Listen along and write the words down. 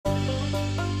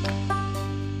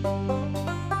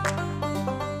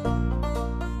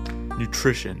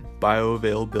nutrition,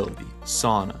 bioavailability,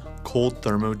 sauna, cold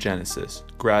thermogenesis,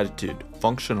 gratitude,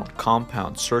 functional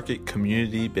compound circuit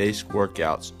community-based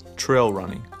workouts, trail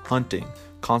running, hunting,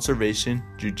 conservation,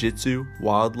 jiu-jitsu,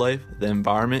 wildlife, the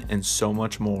environment, and so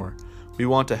much more. We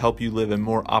want to help you live a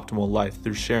more optimal life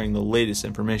through sharing the latest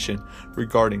information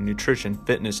regarding nutrition,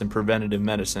 fitness, and preventative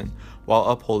medicine, while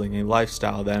upholding a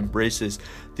lifestyle that embraces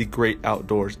the great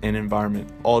outdoors and environment,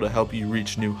 all to help you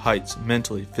reach new heights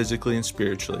mentally, physically, and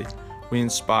spiritually. We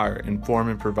inspire, inform,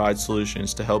 and provide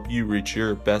solutions to help you reach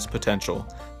your best potential.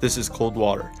 This is Cold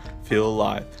Water. Feel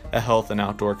alive, a health and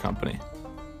outdoor company.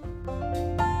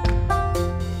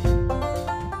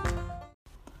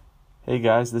 Hey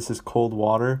guys, this is Cold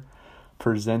Water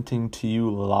presenting to you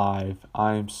live.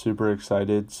 I am super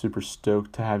excited, super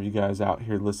stoked to have you guys out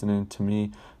here listening to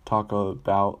me talk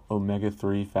about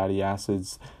omega-3 fatty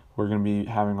acids. We're going to be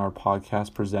having our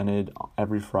podcast presented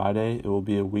every Friday. It will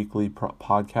be a weekly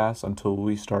podcast until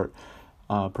we start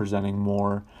presenting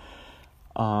more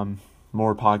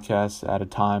podcasts at a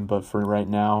time. But for right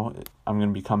now, I'm going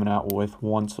to be coming out with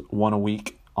one a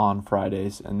week on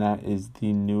Fridays, and that is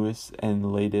the newest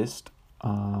and latest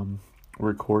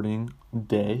recording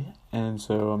day. And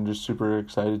so I'm just super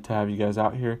excited to have you guys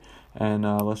out here, and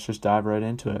let's just dive right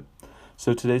into it.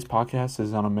 So today's podcast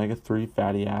is on omega-3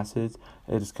 fatty acids.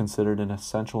 It is considered an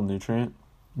essential nutrient.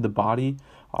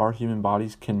 Our human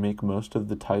bodies can make most of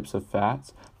the types of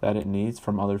fats that it needs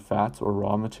from other fats or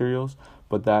raw materials,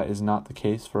 but that is not the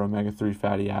case for omega-3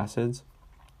 fatty acids.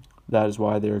 That is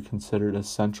why they are considered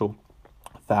essential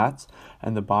fats,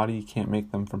 and the body can't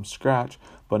make them from scratch,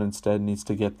 but instead needs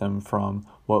to get them from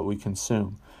what we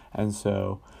consume. And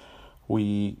so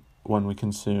when we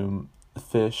consume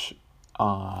fish,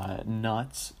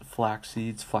 nuts,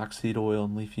 flaxseed oil,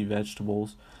 and leafy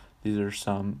vegetables, these are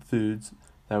some foods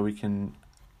that we can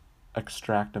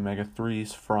extract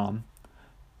omega-3s from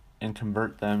and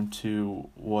convert them to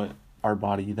what our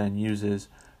body then uses.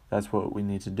 That's what we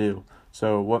need to do.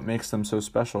 So what makes them so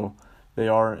special? They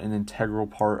are an integral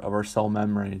part of our cell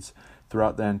membranes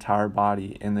throughout the entire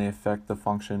body, and they affect the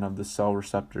function of the cell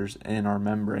receptors in our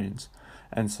membranes.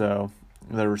 And so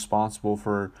they're responsible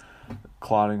for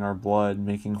clotting our blood,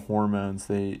 making hormones.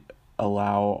 They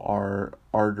allow our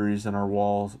arteries and our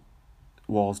walls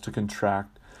to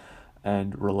contract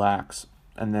and relax.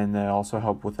 And then they also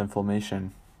help with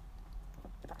inflammation.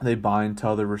 They bind to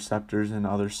other receptors in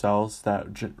other cells that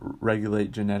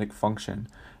regulate genetic function.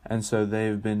 And so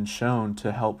they've been shown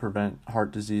to help prevent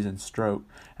heart disease and stroke.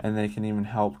 And they can even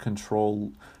help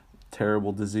control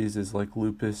terrible diseases like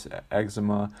lupus,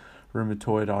 eczema,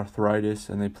 rheumatoid arthritis,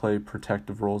 and they play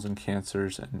protective roles in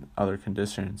cancers and other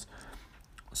conditions.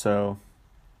 So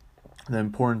the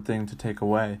important thing to take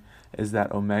away is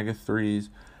that omega-3s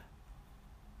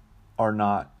are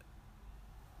not,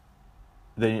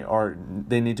 they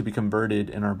need to be converted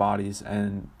in our bodies,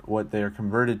 and what they are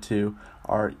converted to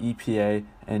are EPA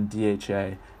and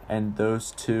DHA, and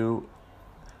those two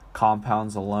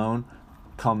compounds alone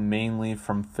come mainly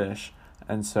from fish.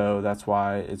 And so that's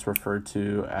why it's referred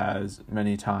to as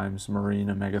many times marine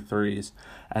omega-3s.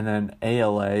 And then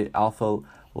ALA,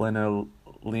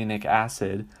 alpha-linolenic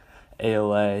acid,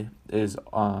 ALA is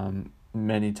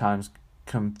many times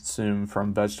consumed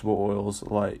from vegetable oils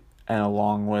and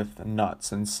along with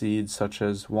nuts and seeds such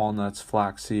as walnuts,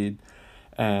 flaxseed,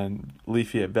 and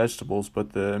leafy vegetables.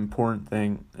 But the important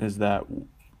thing is that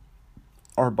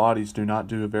our bodies do not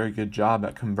do a very good job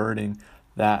at converting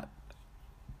that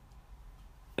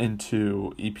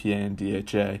into EPA and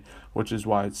DHA, which is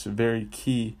why it's very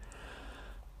key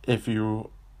if you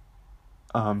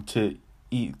to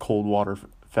eat cold water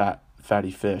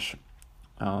fatty fish.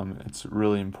 It's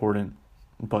really important.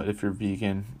 But if you're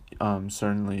vegan,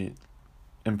 certainly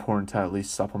important to at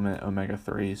least supplement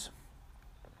omega-3s.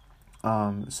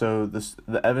 So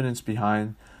the evidence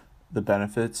behind the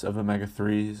benefits of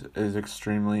omega-3s is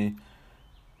extremely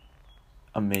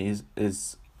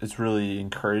it's really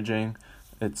encouraging.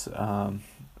 It's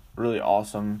really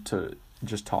awesome to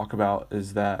just talk about,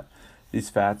 is that these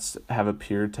fats have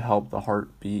appeared to help the heart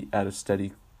beat at a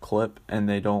steady clip, and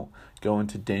they don't go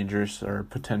into dangerous or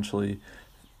potentially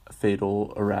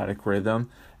fatal erratic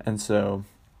rhythm. And so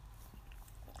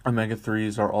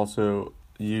omega-3s are also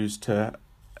used to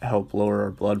help lower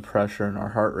our blood pressure and our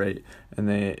heart rate, and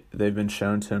they've been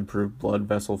shown to improve blood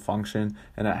vessel function,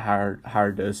 and at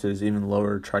higher doses even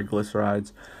lower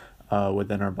triglycerides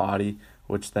within our body,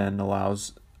 which then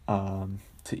allows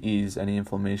to ease any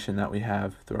inflammation that we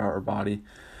have throughout our body.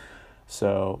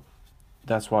 So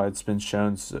that's why it's been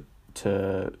shown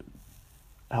to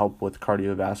help with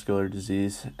cardiovascular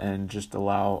disease and just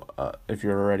allow, if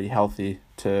you're already healthy,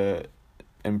 to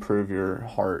improve your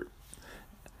heart.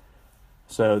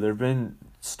 So there have been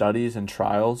studies and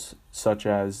trials such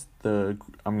as I'm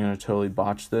going to totally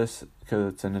botch this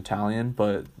because it's in Italian,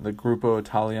 but the Gruppo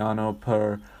Italiano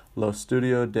per lo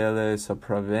Studio delle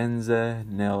Sopravvivenze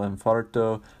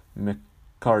nell'Infarto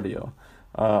Miocardio,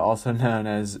 also known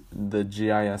as the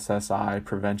GISSI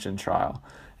prevention trial.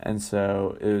 And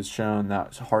so it was shown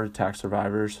that heart attack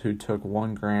survivors who took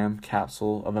 1 gram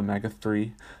capsule of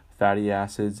omega-3 fatty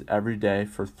acids every day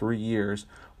for 3 years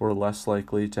were less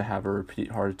likely to have a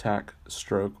repeat heart attack,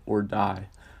 stroke, or die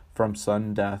from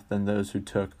sudden death than those who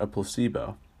took a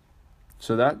placebo.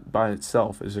 So that by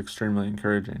itself is extremely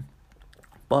encouraging.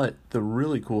 But the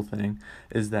really cool thing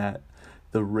is that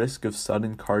the risk of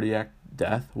sudden cardiac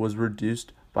death was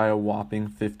reduced by a whopping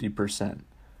 50%.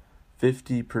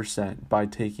 50% by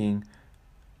taking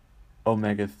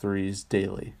omega-3s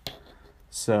daily.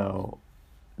 So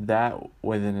that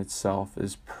within itself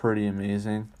is pretty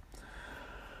amazing.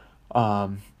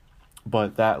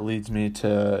 But that leads me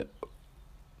to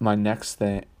my next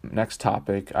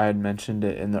topic. I had mentioned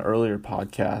it in the earlier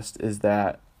podcast, is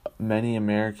that many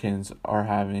Americans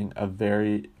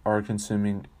are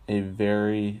consuming a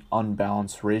very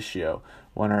unbalanced ratio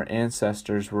when our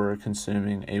ancestors were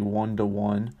consuming a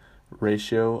 1-to-1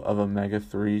 ratio of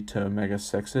omega-3 to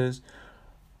omega-6s.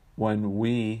 When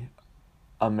we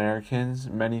Americans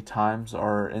many times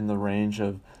are in the range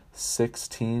of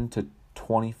 16 to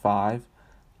 25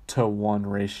 to 1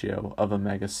 ratio of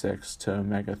omega-6 to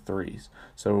omega-3s.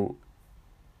 So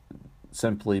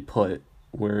simply put,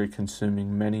 we're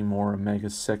consuming many more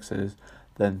omega-6s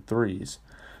than 3s,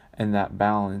 and that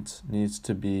balance needs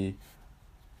to become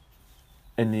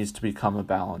a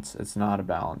balance. It's not a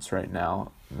balance right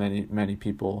now. Many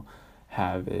people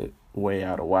have it way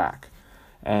out of whack.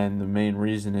 And the main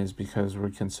reason is because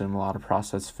we consume a lot of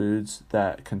processed foods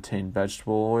that contain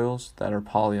vegetable oils that are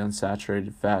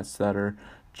polyunsaturated fats that are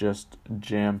just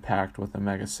jam-packed with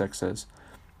omega-6s.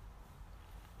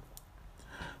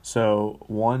 So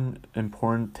one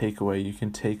important takeaway you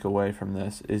can take away from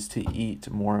this is to eat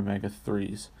more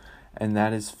omega-3s, and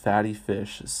that is fatty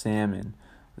fish, salmon,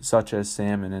 such as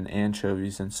salmon and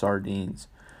anchovies and sardines.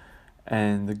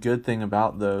 And the good thing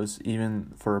about those,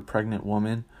 even for a pregnant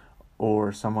woman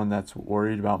or someone that's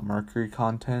worried about mercury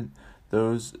content,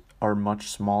 those are much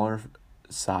smaller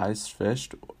sized fish,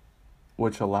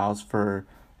 which allows for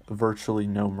virtually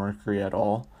no mercury at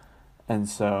all. And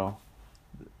so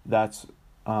that's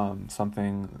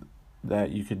something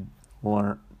that you could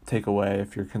take away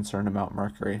if you're concerned about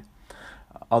mercury.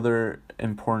 Other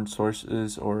important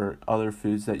sources or other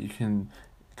foods that you can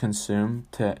consume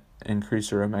to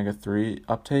increase your omega-3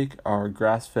 uptake are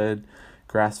grass-fed,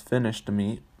 grass-finished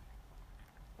meat,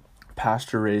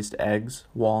 pasture-raised eggs,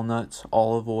 walnuts,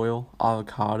 olive oil,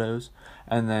 avocados,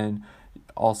 and then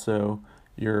also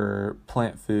your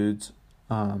plant foods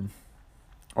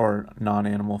or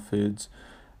non-animal foods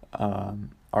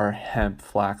are hemp,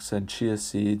 flax, and chia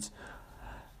seeds,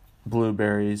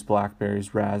 blueberries,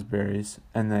 blackberries, raspberries.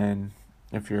 And then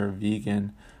if you're a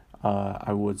vegan,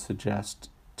 I would suggest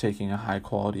taking a high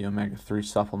quality omega-3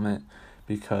 supplement,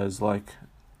 because like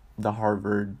the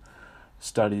Harvard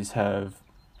studies have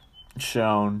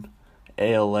shown,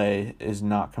 ALA is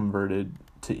not converted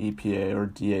to EPA or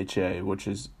DHA, which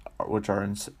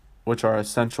are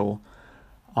essential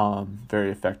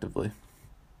very effectively.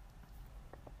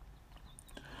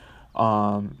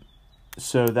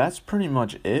 So that's pretty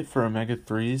much it for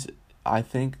omega-3s. I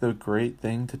think the great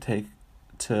thing to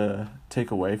take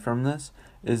away from this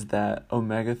is that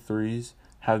omega-3s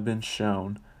have been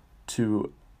shown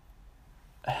to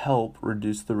help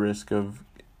reduce the risk of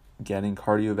getting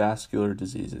cardiovascular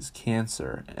diseases,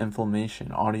 cancer, inflammation,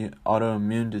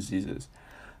 autoimmune diseases.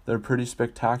 They're pretty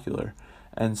spectacular.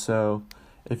 And so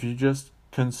if you just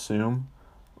consume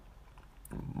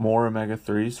more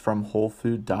omega-3s from a whole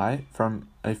food diet,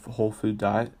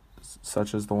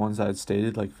 such as the ones I had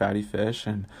stated, like fatty fish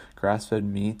and grass-fed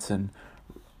meats and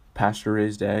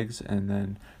pasture-raised eggs, and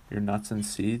then your nuts and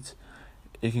seeds,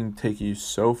 it can take you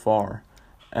so far.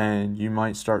 And you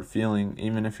might start feeling,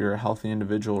 even if you're a healthy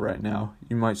individual right now,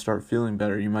 you might start feeling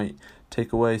better. You might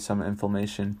take away some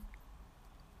inflammation.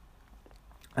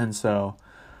 And so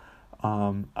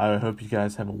I hope you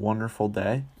guys have a wonderful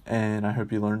day, and I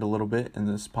hope you learned a little bit in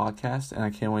this podcast, and I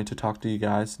can't wait to talk to you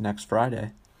guys next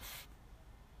Friday.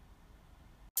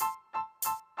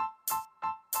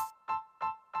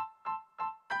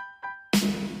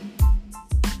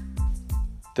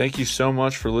 Thank you so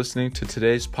much for listening to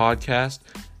today's podcast,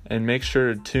 and make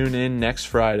sure to tune in next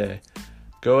Friday.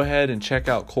 Go ahead and check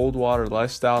out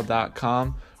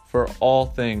coldwaterlifestyle.com for all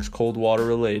things cold water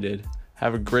related.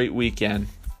 Have a great weekend.